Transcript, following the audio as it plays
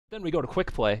Then we go to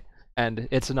quick play, and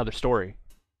it's another story.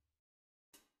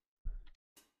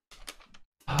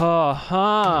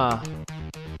 Ha-ha.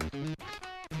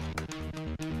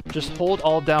 Just hold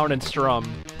all down and strum.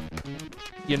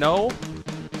 You know?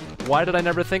 Why did I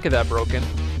never think of that, Broken?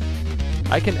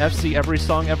 I can FC every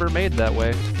song ever made that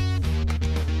way.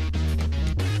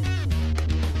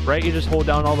 Right? You just hold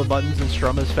down all the buttons and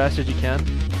strum as fast as you can.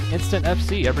 Instant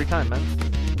FC every time, man.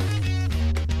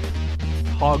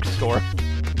 Hog score.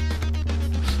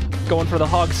 Going for the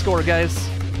hog score, guys.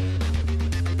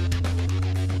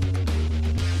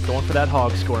 Going for that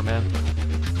hog score, man.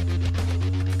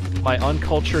 My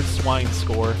uncultured swine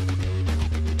score.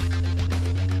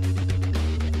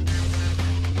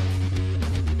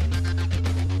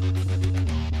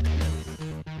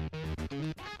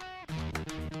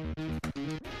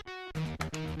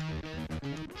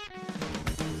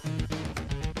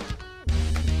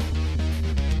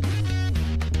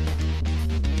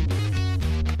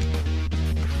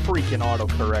 Freaking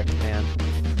autocorrect, man.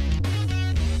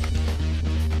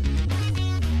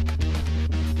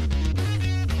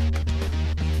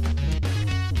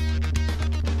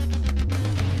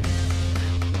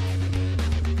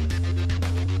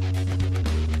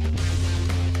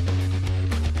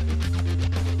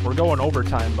 We're going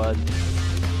overtime, bud.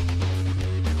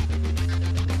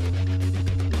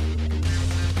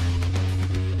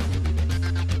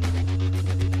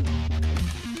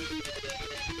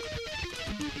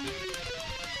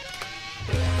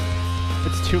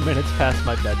 It's 2 minutes past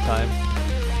my bedtime.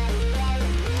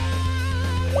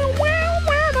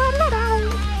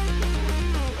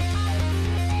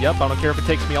 Yep, I don't care if it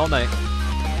takes me all night.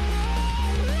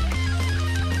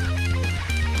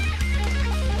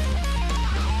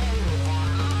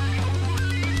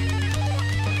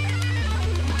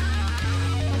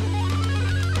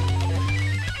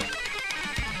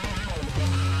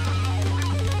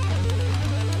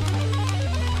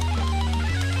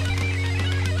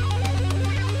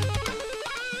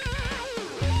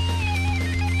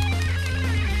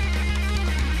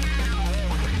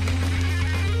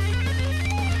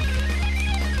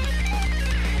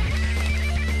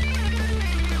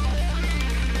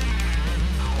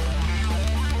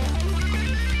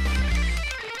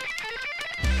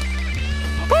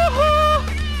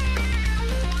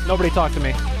 Nobody talk to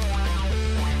me.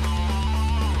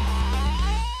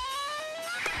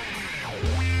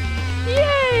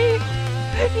 Yay!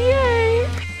 Yay!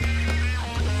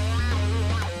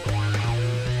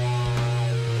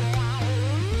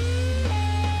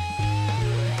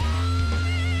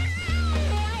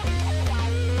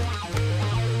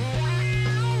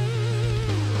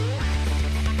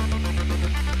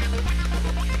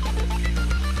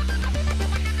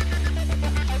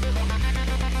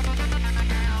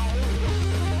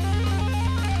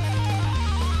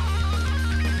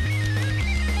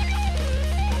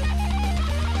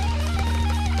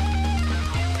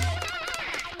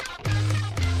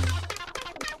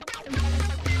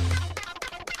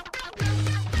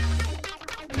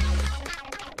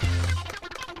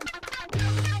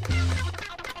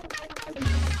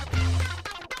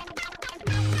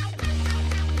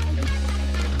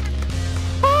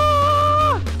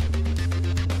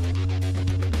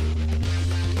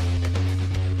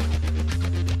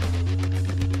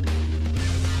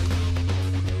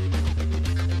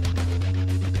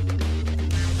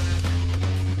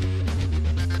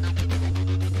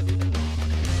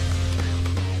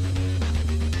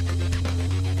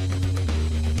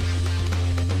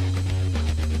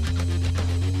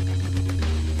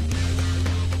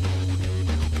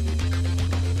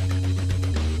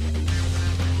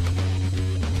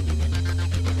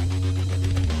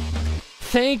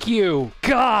 Thank you!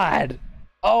 God!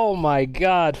 Oh my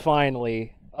god,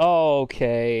 finally.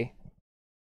 Okay.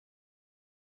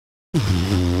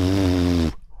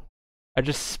 I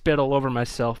just spit all over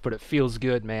myself, but it feels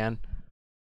good, man.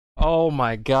 Oh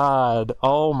my god.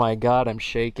 Oh my god, I'm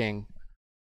shaking.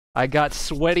 I got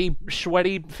sweaty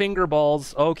finger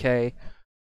balls. Okay.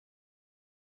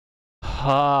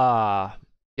 Ha.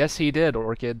 Yes, he did,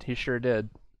 Orchid. He sure did.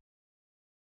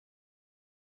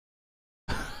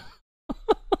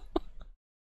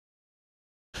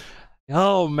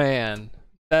 Oh man,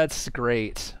 that's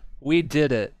great. We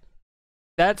did it.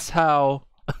 That's how...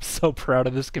 I'm so proud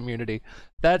of this community.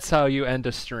 That's how you end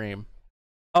a stream.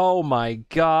 Oh my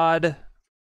god.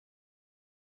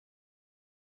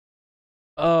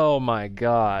 Oh my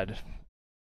god.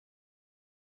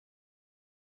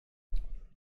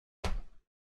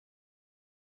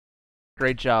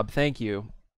 Great job. Thank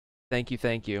you. Thank you,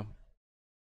 thank you.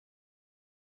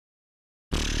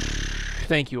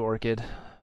 Thank you, Orchid.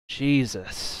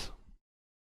 Jesus.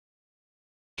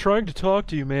 trying to talk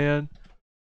to you, man.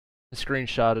 I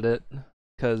screenshotted it,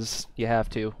 because you have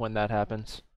to when that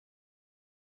happens.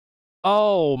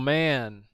 Oh, man.